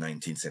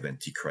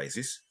 1970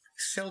 crisis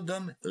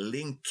seldom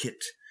link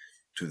it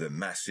to the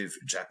massive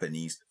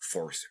Japanese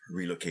forced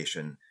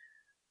relocation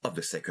of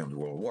the Second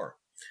World War,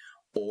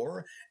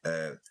 or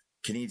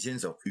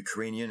Canadians of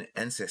Ukrainian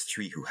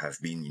ancestry who have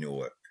been,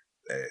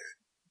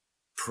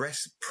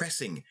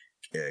 pressing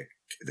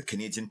the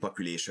Canadian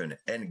population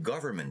and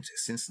government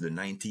since the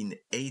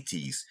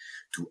 1980s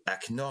to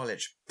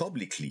acknowledge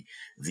publicly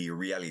the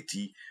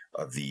reality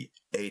of the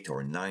 8,000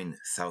 or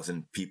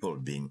 9,000 people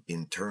being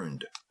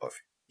interned of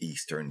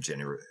Eastern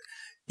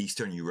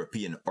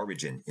European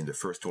origin in the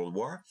First World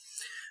War,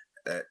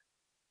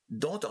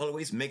 don't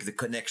always make the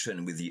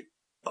connection with the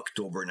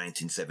October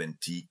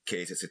 1970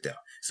 case, etc.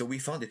 So we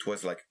found it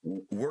was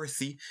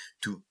worthy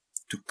to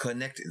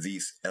connect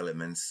these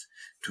elements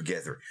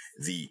together.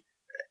 The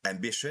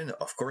ambition,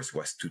 of course,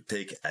 was to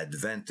take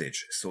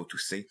advantage, so to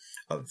say,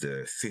 of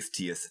the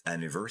 50th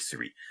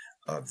anniversary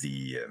of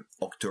the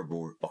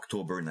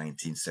October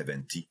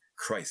 1970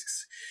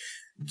 crisis.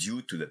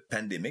 Due to the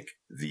pandemic,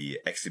 the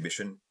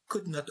exhibition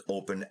could not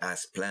open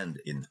as planned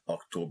in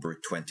October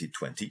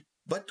 2020,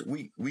 but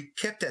we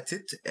kept at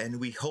it, and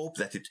we hope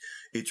that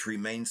it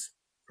remains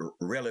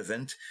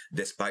relevant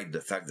despite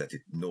the fact that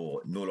it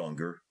no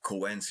longer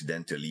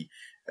coincidentally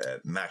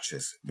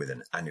matches with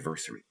an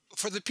anniversary.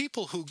 For the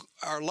people who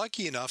are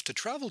lucky enough to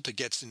travel to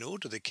Gatineau,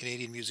 to the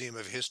Canadian Museum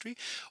of History,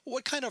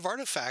 what kind of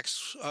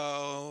artifacts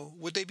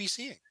would they be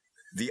seeing?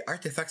 The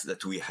artifacts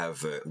that we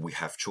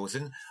have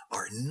chosen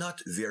are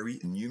not very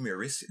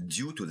numerous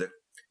due to the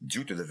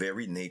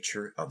very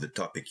nature of the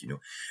topic.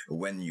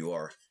 When you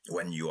are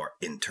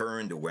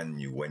interned, when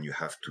you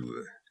have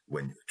to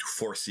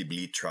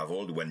forcibly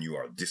traveled, when you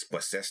are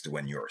dispossessed,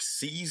 when you are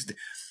seized,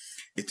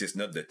 it is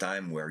not the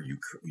time where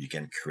you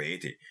can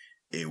create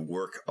a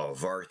work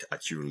of art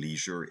at your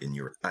leisure in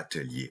your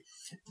atelier.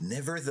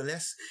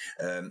 Nevertheless,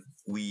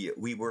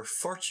 we were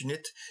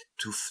fortunate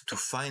to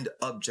find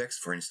objects,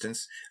 for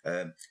instance,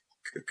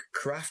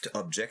 craft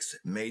objects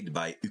made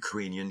by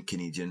Ukrainian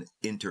Canadian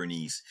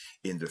internees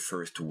in the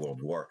First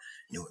World War.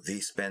 They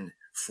spent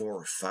 4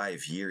 or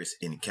 5 years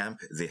in camp.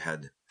 They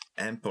had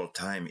ample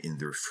time in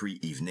their free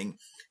evening,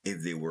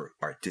 if they were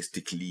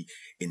artistically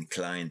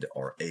inclined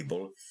or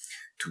able,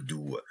 to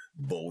do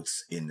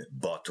boats in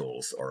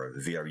bottles or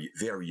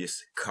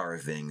various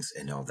carvings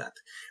and all that.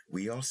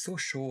 We also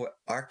show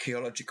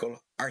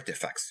archaeological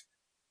artifacts.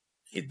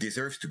 It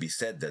deserves to be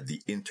said that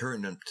the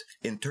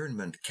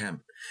internment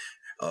camp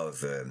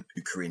of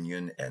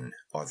Ukrainian and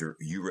other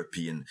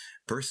European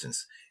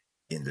persons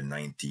in the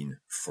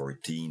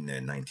 1914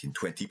 and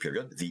 1920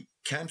 period, the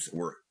camps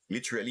were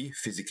literally,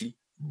 physically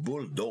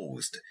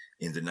bulldozed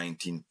in the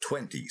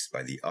 1920s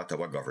by the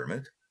Ottawa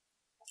government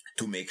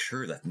to make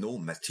sure that no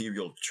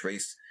material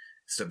trace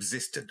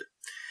subsisted.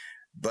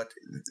 But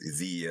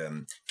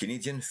the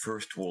Canadian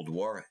First World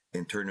War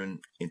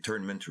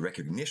Internment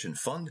Recognition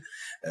Fund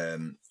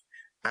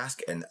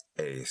asked an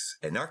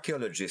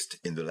archaeologist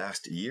in the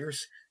last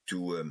years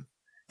to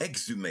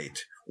exhumate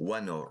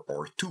one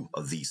or two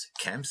of these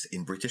camps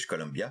in British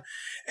Columbia,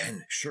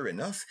 and sure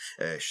enough,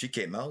 she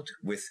came out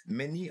with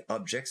many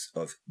objects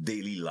of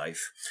daily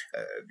life,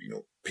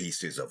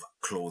 pieces of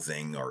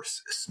clothing or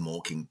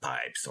smoking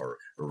pipes or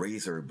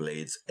razor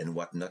blades and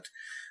whatnot,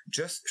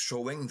 just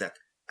showing that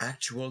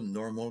actual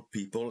normal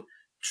people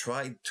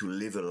tried to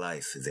live a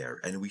life there,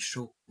 and we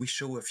show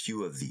a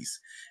few of these,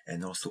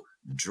 and also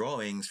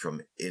drawings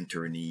from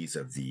internees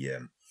of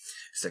the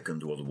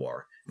Second World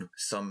War.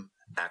 Some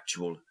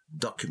actual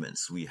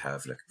documents we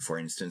have, like for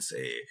instance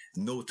a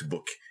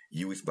notebook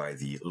used by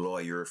the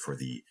lawyer for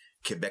the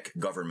Quebec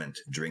government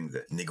during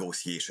the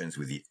negotiations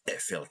with the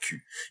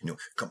FLQ,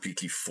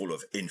 completely full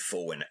of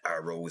info and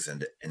arrows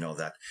and all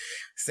that.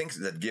 Things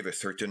that give a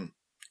certain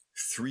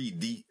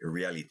 3D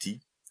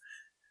reality,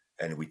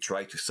 and we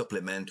try to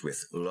supplement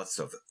with lots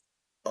of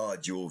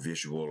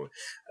audio-visual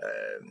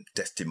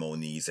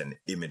testimonies and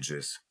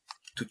images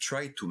to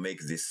try to make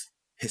this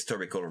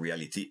historical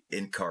reality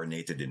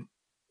incarnated in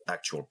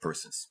actual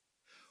persons.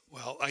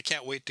 Well, I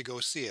can't wait to go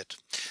see it.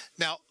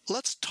 Now,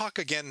 let's talk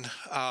again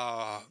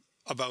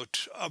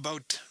about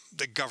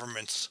the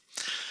governments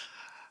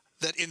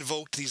that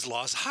invoked these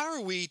laws. How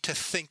are we to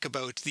think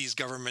about these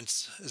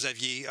governments,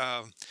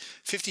 Xavier?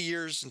 50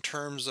 years in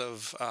terms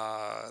of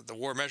the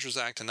War Measures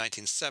Act in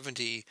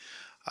 1970,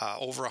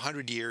 over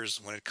 100 years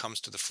when it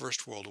comes to the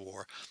First World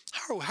War.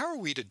 How are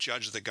we to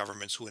judge the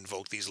governments who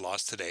invoke these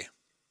laws today?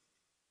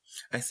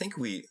 I think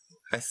we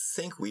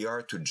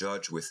are to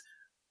judge with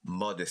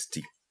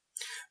modesty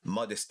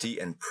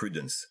and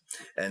prudence,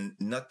 and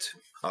not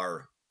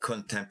our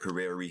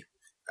contemporary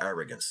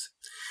arrogance.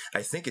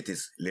 I think it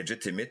is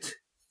legitimate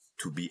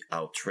to be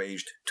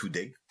outraged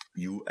today,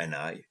 you and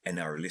I and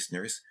our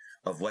listeners,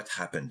 of what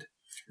happened.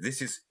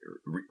 This is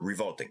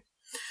revolting.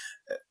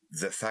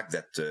 The fact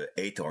that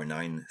 8 or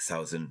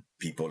 9,000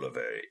 people of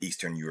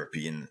Eastern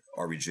European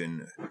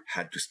origin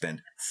had to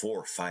spend 4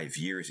 or 5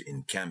 years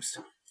in camps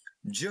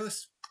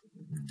just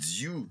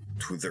due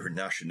to their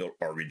national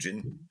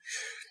origin.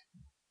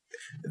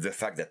 The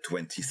fact that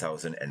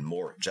 20,000 and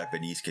more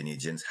Japanese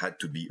Canadians had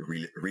to be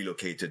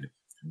relocated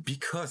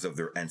because of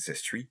their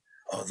ancestry,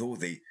 although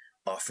they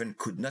often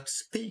could not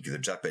speak the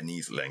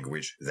Japanese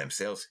language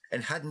themselves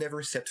and had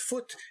never set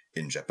foot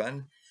in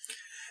Japan,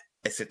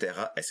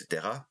 etc.,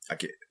 etc.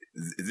 Okay,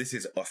 this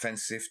is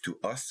offensive to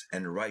us,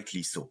 and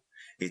rightly so.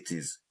 It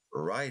is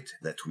right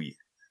that we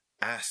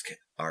ask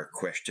our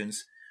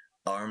questions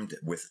armed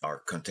with our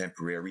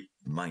contemporary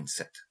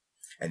mindset.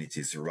 And it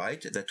is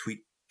right that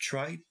we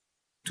try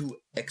to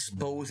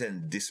expose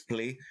and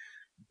display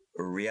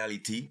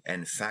reality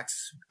and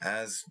facts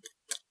as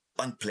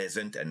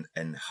unpleasant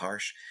and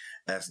harsh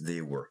as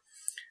they were.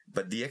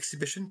 But the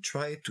exhibition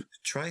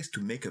tries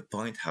to make a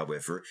point,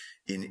 however,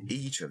 in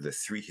each of the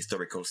 3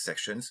 historical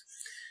sections,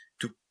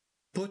 to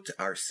put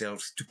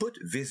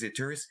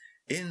visitors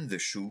in the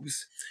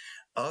shoes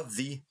of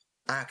the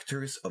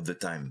actors of the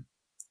time,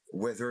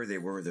 whether they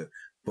were the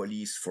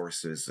police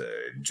forces,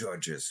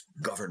 judges,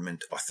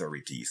 government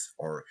authorities,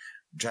 or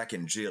Jack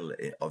and Jill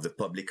of the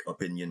public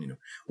opinion.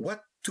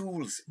 What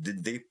tools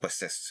did they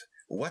possess?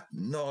 What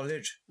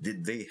knowledge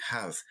did they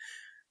have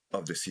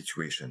of the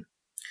situation?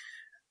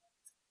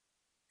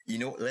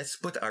 Let's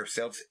put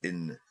ourselves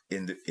in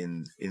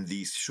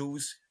these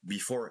shoes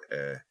before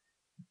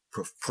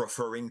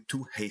proffering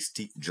too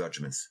hasty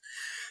judgments.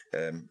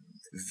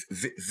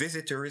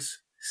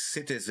 Visitors,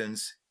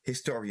 citizens,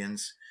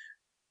 historians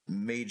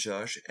may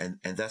judge, and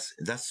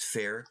that's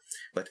fair.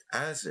 But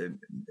as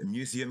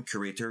museum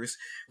curators,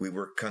 we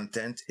were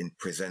content in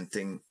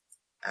presenting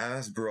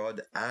as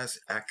broad, as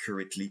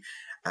accurately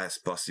as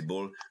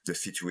possible the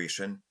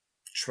situation,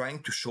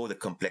 trying to show the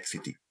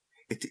complexity.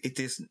 It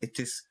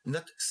is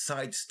not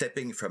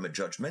sidestepping from a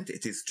judgment.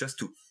 It is just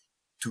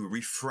to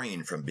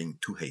refrain from being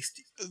too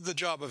hasty. The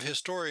job of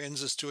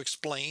historians is to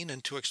explain,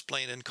 and to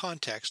explain in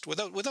context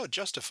without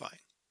justifying.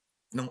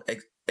 No,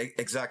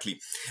 exactly.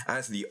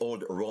 As the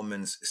old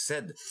Romans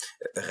said,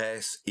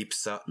 res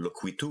ipsa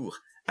loquitur.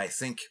 I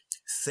think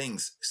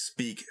things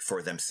speak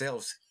for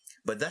themselves,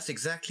 but that's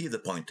exactly the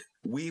point.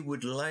 We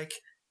would like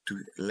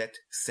to let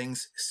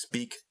things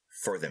speak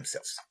for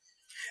themselves.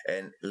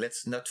 And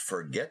let's not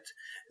forget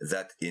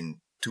that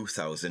in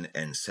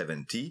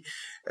 2070,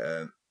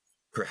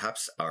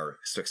 perhaps our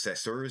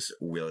successors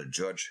will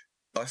judge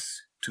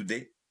us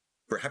today,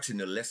 perhaps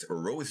in a less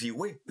rosy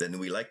way than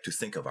we like to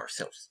think of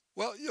ourselves.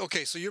 Well,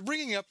 okay, so you're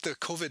bringing up the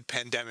COVID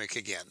pandemic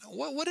again.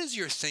 What is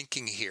your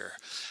thinking here?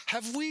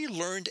 Have we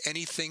learned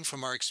anything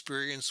from our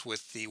experience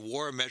with the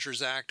War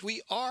Measures Act?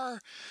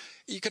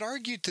 You could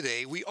argue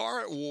today, we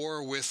are at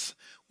war with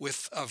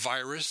a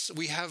virus.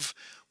 We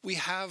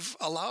have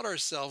allowed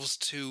ourselves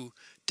to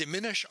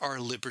diminish our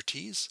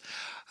liberties.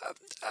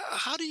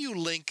 How do you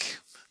link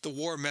the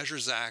War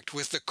Measures Act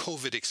with the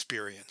COVID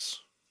experience?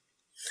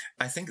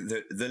 I think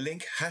the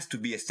link has to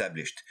be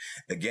established.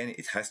 Again,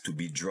 it has to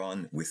be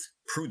drawn with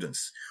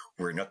prudence.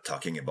 We're not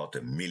talking about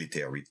a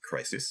military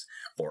crisis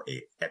or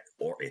a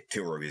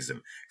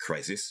terrorism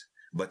crisis,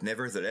 but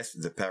nevertheless,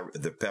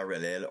 the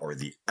parallel or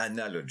the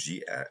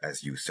analogy,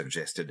 as you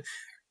suggested,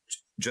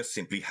 just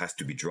simply has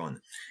to be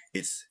drawn.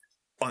 It's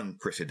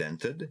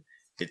unprecedented,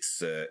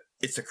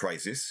 It's a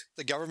crisis.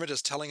 The government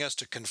is telling us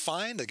to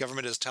confine. The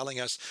government is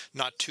telling us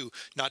not to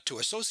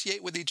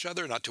associate with each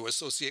other, not to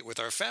associate with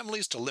our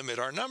families, to limit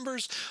our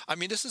numbers. I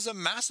mean, this is a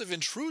massive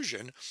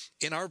intrusion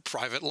in our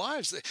private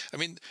lives. I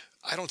mean,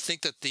 I don't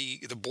think that the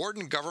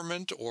Borden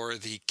government or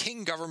the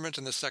King government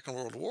in the Second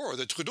World War or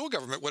the Trudeau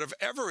government would have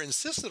ever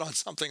insisted on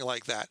something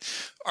like that.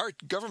 Our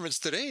governments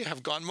today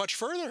have gone much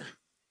further.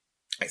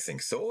 I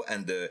think so.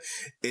 And the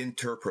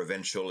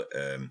interprovincial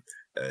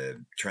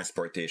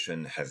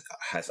transportation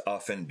has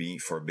often been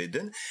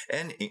forbidden,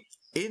 and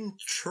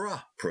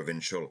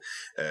intra-provincial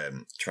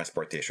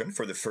transportation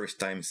for the first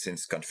time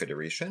since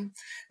Confederation.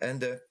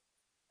 And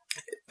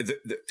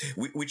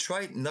we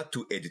try not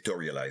to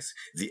editorialize.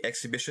 The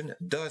exhibition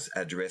does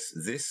address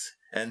this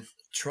and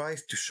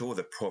tries to show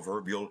the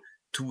proverbial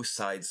two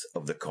sides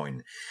of the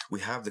coin. We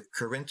have the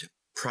current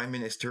Prime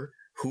Minister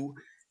who,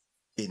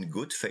 in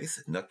good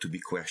faith, not to be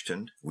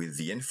questioned, with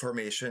the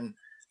information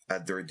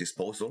at their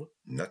disposal,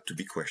 not to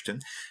be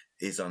questioned,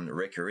 is on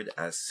record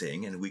as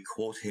saying, and we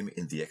quote him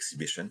in the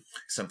exhibition,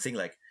 something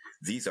like,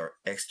 "These are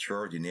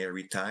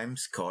extraordinary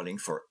times calling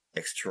for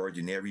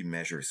extraordinary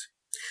measures."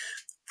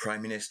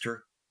 Prime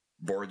Minister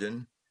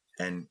Borden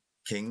and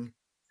King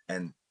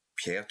and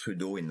Pierre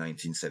Trudeau in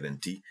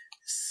 1970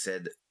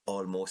 said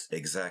almost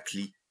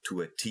exactly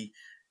to a T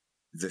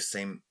the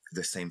same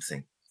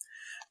thing.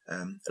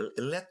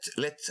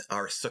 Let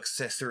our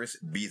successors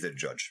be the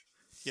judge.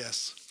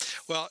 Yes.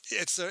 Well,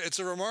 it's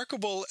a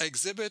remarkable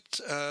exhibit,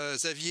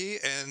 Xavier,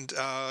 and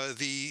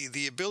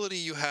the ability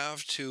you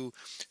have to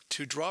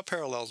draw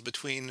parallels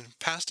between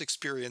past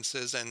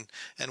experiences and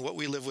what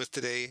we live with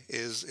today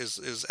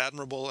is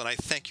admirable, and I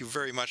thank you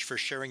very much for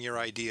sharing your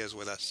ideas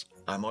with us.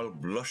 I'm all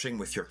blushing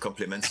with your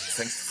compliments.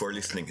 Thanks for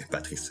listening,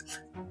 Patrice.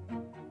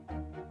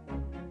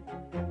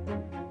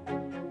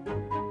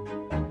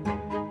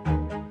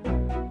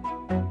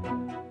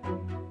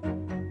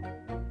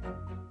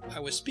 I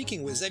was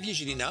speaking with Xavier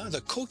Gélinas,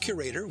 the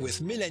co-curator with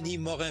Mélanie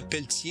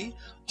Morin-Pelletier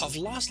of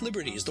Lost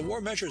Liberties, the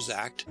War Measures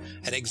Act,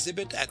 an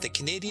exhibit at the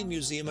Canadian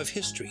Museum of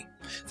History.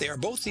 They are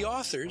both the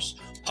authors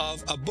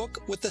of a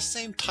book with the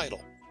same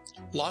title,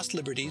 Lost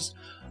Liberties,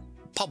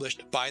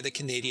 published by the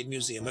Canadian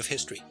Museum of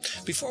History.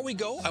 Before we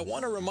go, I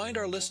want to remind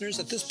our listeners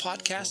that this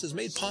podcast is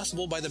made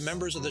possible by the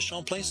members of the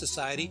Champlain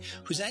Society,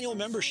 whose annual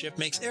membership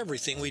makes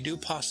everything we do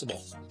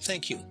possible.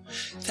 Thank you.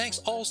 Thanks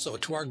also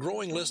to our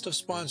growing list of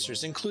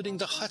sponsors, including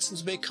the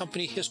Hudson's Bay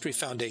Company History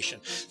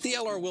Foundation, the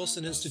L.R.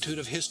 Wilson Institute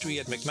of History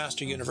at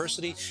McMaster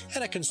University,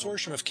 and a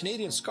consortium of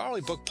Canadian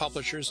scholarly book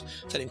publishers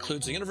that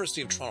includes the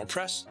University of Toronto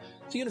Press,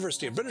 the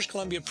University of British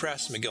Columbia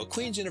Press, McGill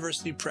Queen's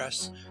University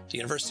Press, the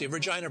University of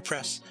Regina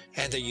Press,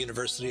 and the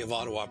University of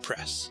Ottawa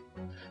Press.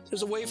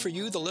 There's a way for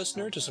you, the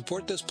listener, to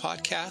support this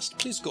podcast.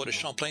 Please go to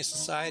Champlain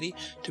Society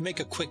to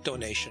make a quick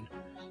donation.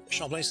 The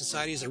Champlain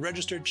Society is a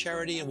registered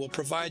charity and will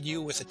provide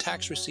you with a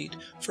tax receipt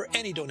for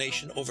any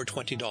donation over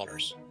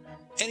 $20.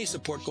 Any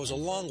support goes a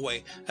long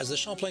way, as the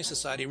Champlain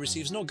Society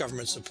receives no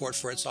government support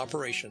for its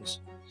operations,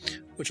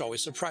 which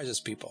always surprises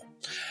people.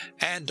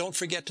 And don't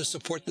forget to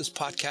support this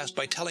podcast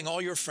by telling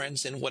all your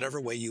friends in whatever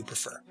way you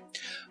prefer.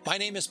 My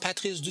name is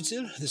Patrice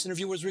Dutil. This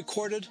interview was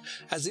recorded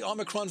as the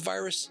Omicron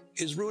virus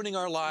is ruining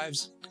our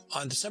lives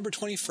on December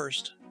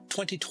 21st,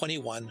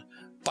 2021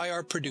 by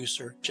our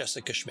producer,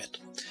 Jessica Schmidt.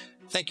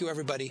 Thank you,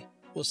 everybody.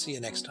 We'll see you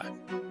next time.